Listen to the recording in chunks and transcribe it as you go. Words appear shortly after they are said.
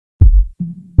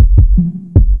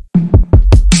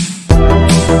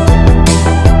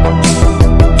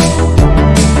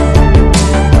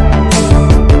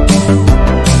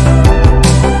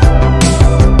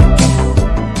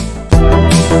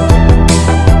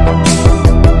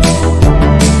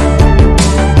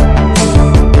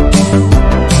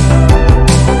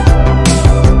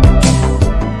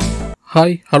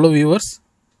Hi, hello viewers.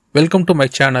 Welcome to my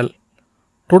channel.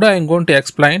 Today I am going to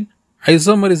explain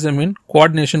isomerism in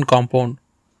coordination compound.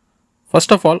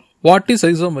 First of all, what is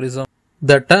isomerism?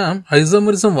 The term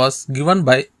isomerism was given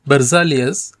by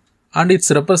Berzelius and it's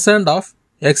represent of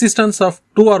existence of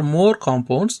two or more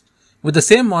compounds with the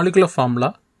same molecular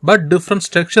formula but different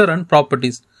structure and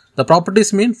properties. The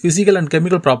properties mean physical and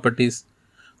chemical properties.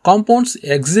 Compounds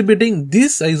exhibiting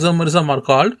this isomerism are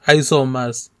called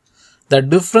isomers. The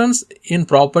difference in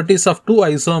properties of two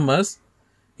isomers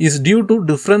is due to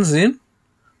difference in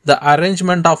the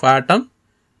arrangement of atoms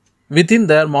within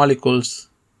their molecules.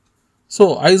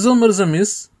 So, isomerism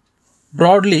is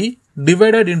broadly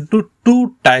divided into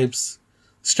two types: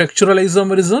 structural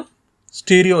isomerism,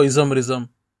 stereoisomerism.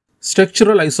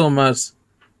 Structural isomers,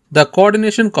 the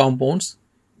coordination compounds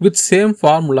with same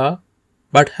formula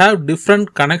but have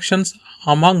different connections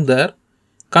among their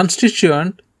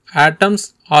constituent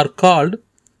atoms are called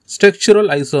structural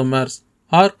isomers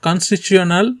or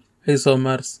constitutional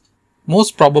isomers.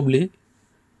 Most probably,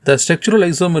 the structural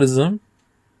isomerism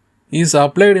is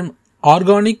applied in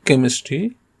organic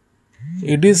chemistry.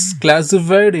 It is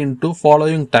classified into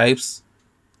following types: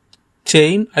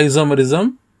 chain isomerism,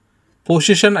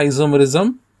 position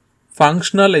isomerism,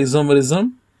 functional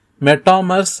isomerism,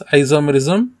 metamers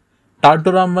isomerism,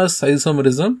 tautomers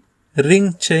isomerism,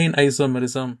 ring chain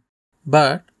isomerism.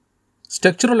 But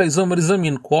structural isomerism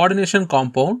in coordination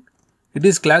compound, it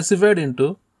is classified into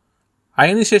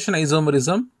ionization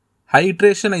isomerism,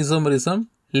 hydration isomerism,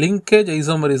 linkage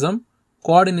isomerism,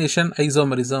 coordination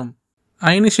isomerism.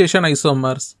 Ionization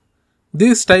isomers.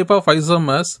 This type of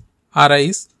isomers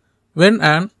arise when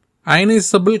an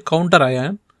ionizable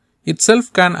counterion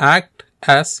itself can act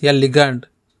as a ligand.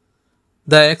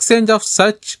 The exchange of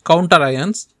such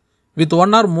counterions with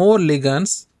one or more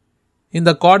ligands in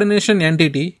the coordination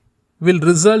entity will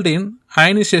result in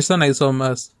ionization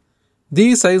isomers.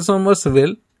 These isomers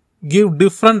will give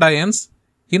different ions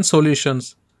in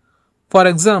solutions. For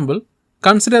example,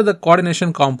 consider the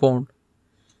coordination compound.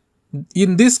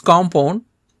 In this compound,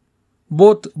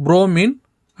 both bromine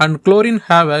and chlorine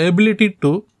have the ability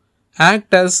to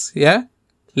act as a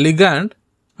ligand,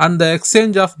 and the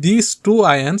exchange of these two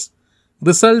ions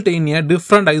result in a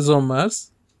different isomers.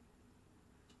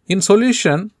 In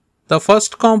solution, the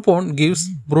first compound gives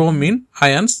bromine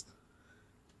ions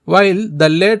while the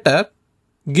latter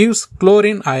gives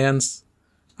chlorine ions,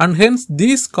 and hence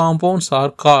these compounds are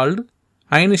called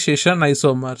ionization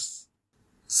isomers.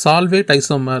 Solvate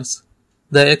isomers.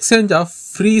 The exchange of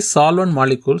free solvent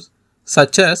molecules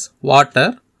such as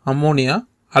water, ammonia,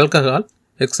 alcohol,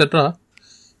 etc.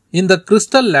 in the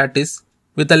crystal lattice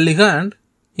with a ligand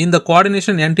in the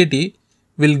coordination entity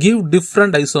will give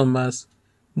different isomers.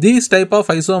 These type of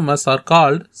isomers are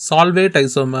called solvate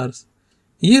isomers.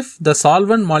 If the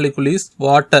solvent molecule is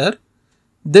water,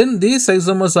 then these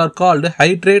isomers are called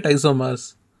hydrate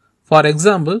isomers. For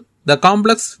example, the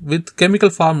complex with chemical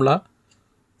formula: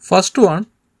 first one,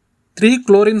 3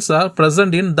 chlorines are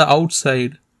present in the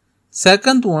outside.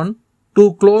 Second one,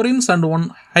 2 chlorines and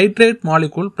 1 hydrate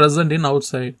molecule present in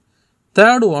outside.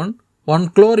 Third one, 1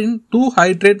 chlorine, 2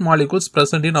 hydrate molecules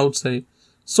present in outside.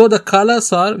 So the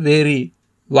colors are vary: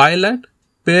 violet,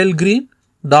 pale green,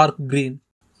 dark green.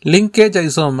 Linkage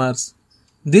isomers.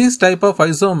 These type of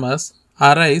isomers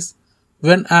arise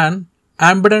when an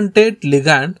ambidentate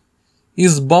ligand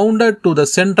is bounded to the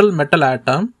central metal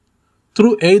atom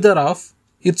through either of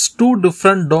its two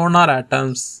different donor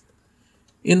atoms.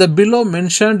 In the below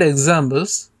mentioned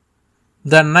examples,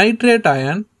 the nitrate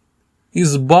ion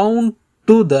is bound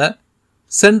to the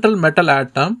central metal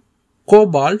atom,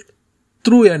 cobalt,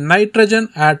 through a nitrogen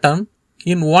atom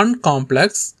in one complex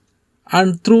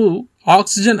and through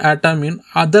oxygen atom in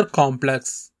other complex.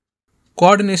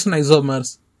 Coordination isomers.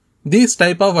 These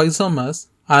type of isomers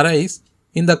arise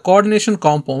in the coordination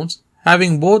compounds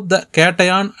having both the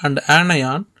cation and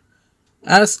anion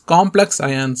as complex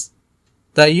ions.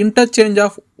 The interchange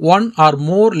of one or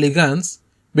more ligands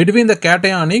between the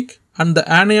cationic and the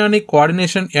anionic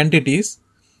coordination entities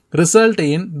result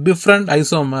in different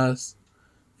isomers.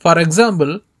 For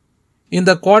example, in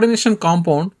the coordination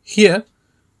compound here,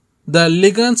 the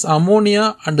ligands ammonia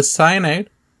and cyanide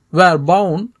were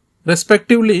bound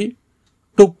respectively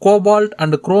to cobalt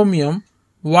and chromium,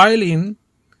 while in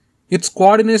its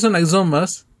coordination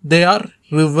isomers they are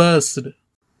reversed.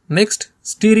 Next,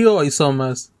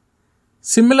 stereoisomers.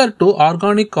 Similar to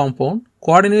organic compound,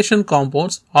 coordination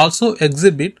compounds also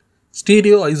exhibit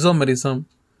stereoisomerism.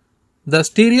 The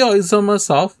stereoisomers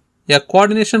of a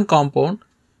coordination compound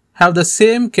have the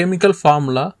same chemical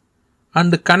formula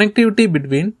and connectivity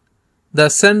between the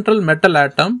central metal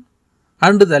atom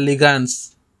and the ligands.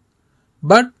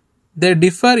 but they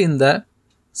differ in the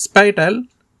spatial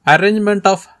arrangement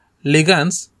of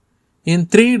ligands in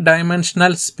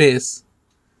three-dimensional space.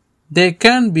 They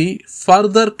can be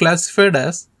further classified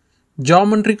as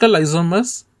geometrical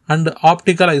isomers and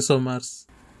optical isomers.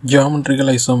 Geometrical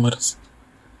isomers.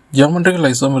 Geometrical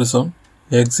isomerism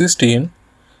exists in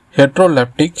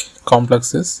heteroleptic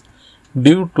complexes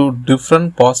due to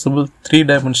different possible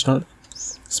three-dimensional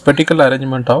spatial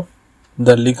arrangement of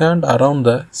the ligand around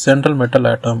the central metal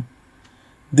atom.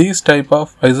 These type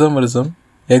of isomerism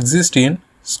exist in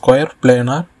square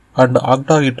planar and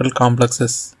octahedral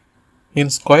complexes. In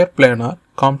square planar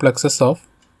complexes of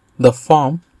the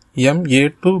form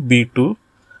Ma2B2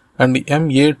 and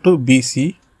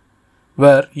Ma2BC,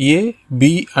 where A,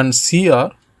 B and C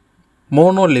are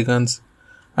monoligands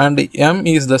and M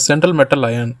is the central metal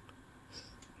ion.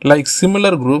 Like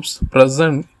similar groups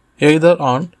present either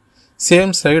on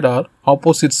same side or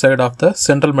opposite side of the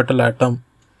central metal atom.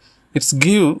 It's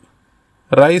give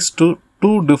rise to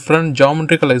two different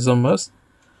geometrical isomers,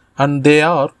 and they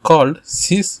are called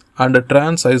cis and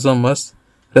trans isomers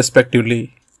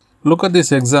respectively. Look at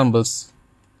these examples.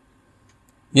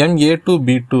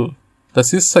 Ma2B2, the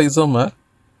cis isomer,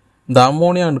 the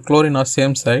ammonia and chlorine are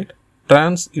same side,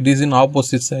 trans it is in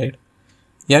opposite side.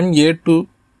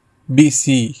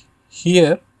 Ma2BC,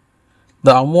 here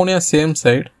the ammonia same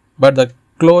side, but the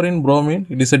chlorine bromine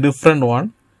it is a different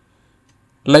one.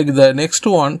 Like the next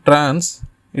one, trans,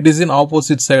 it is in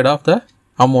opposite side of the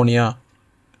ammonia.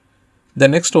 The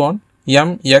next one,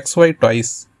 MXY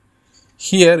twice.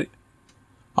 Here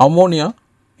ammonia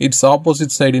its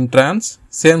opposite side in trans,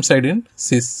 same side in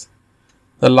cis.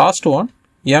 The last one,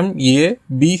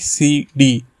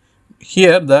 MABCD.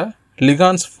 Here the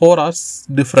ligands 4 are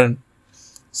different.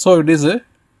 So it is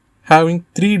having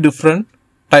 3 different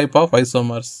type of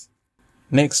isomers.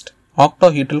 Next,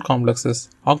 octahedral complexes.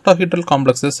 Octahedral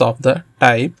complexes of the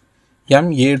type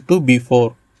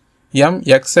Ma2B4,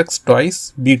 MXX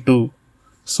twice B2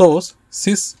 shows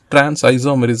cis trans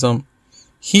isomerism.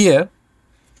 Here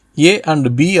A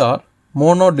and B are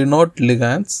monodenote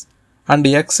ligands and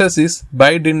XS is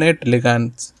bidenate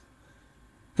ligands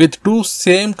with two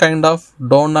same kind of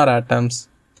donor atoms.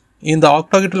 In the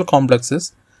octahedral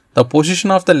complexes, the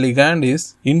position of the ligand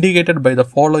is indicated by the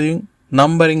following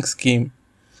numbering scheme.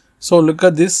 So look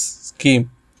at this scheme: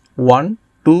 1,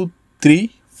 2,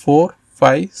 3, 4,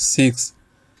 5, 6.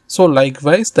 So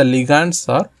likewise the ligands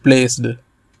are placed.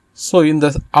 So in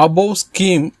the above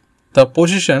scheme, the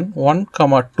position 1,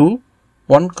 2,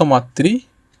 1, 3,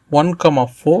 1,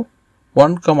 4,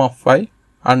 1, 5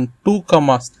 and 2,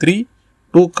 3,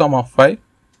 2, 5,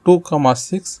 2,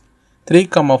 6, 3,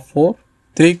 4,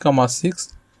 3,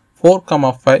 6, 4,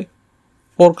 5,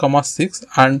 4, 6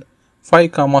 and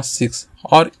 5, 6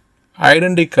 are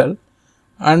identical,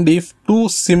 and if two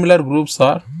similar groups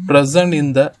are present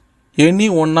in the any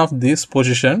one of these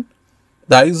positions,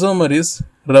 the isomer is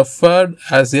referred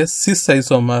as a cis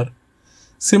isomer.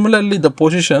 Similarly, the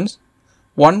positions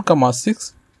 1,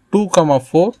 6, 2,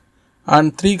 4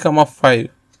 and 3, 5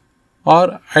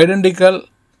 are identical,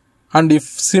 and if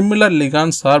similar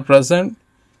ligands are present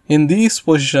in these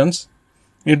positions,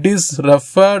 it is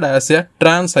referred as a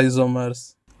trans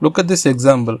isomers. Look at this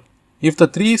example. If the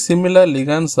 3 similar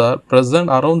ligands are present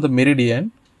around the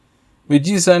meridian, which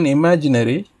is an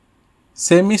imaginary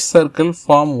semicircle,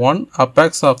 form one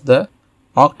apex of the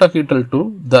octahedral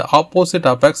to the opposite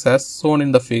apex as shown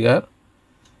in the figure,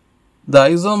 the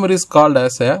isomer is called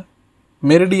as a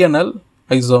meridional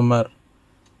isomer,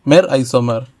 mer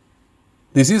isomer.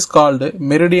 This is called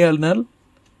meridional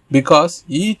because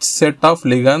each set of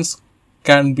ligands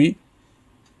can be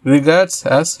regarded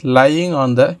as lying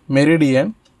on the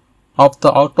meridian of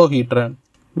the octahedron.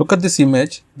 Look at this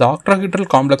image. The octahedral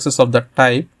complexes of the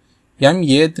type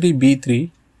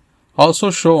Ma3B3 also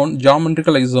shown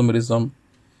geometrical isomerism.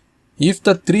 If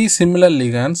the 3 similar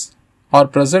ligands are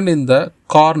present in the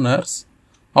corners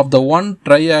of the one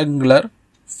triangular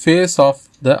face of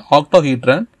the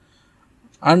octahedron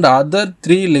and other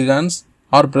 3 ligands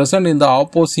are present in the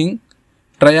opposing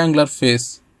triangular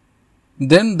face,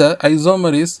 then the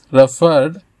isomer is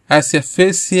referred as a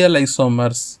facial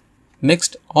isomers.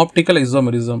 Next, optical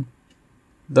isomerism.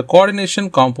 The coordination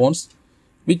compounds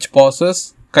which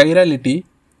possess chirality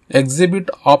exhibit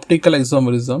optical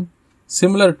isomerism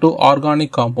similar to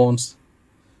organic compounds.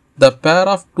 The pair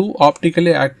of two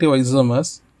optically active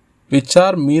isomers which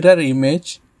are mirror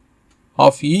image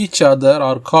of each other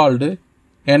are called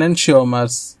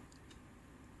enantiomers.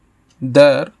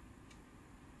 Their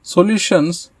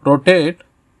solutions rotate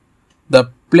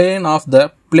the plane of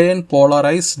the plane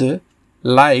polarized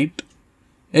light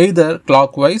either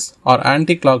clockwise or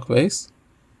anti-clockwise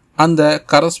and the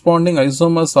corresponding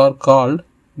isomers are called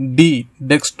D.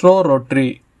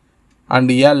 dextrorotary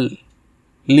and L.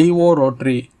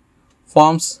 levorotary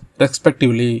forms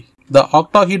respectively. The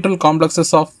octahedral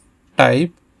complexes of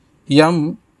type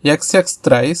M XX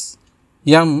thrice,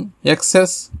 M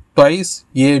XS twice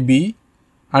AB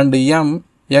and M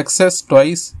XS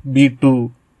twice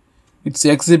B2. It's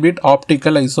exhibit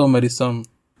optical isomerism.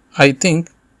 I think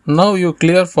now you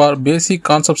clear for basic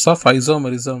concepts of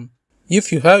isomerism.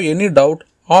 If you have any doubt,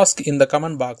 ask in the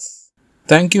comment box.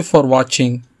 Thank you for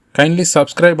watching. Kindly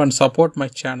subscribe and support my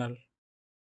channel.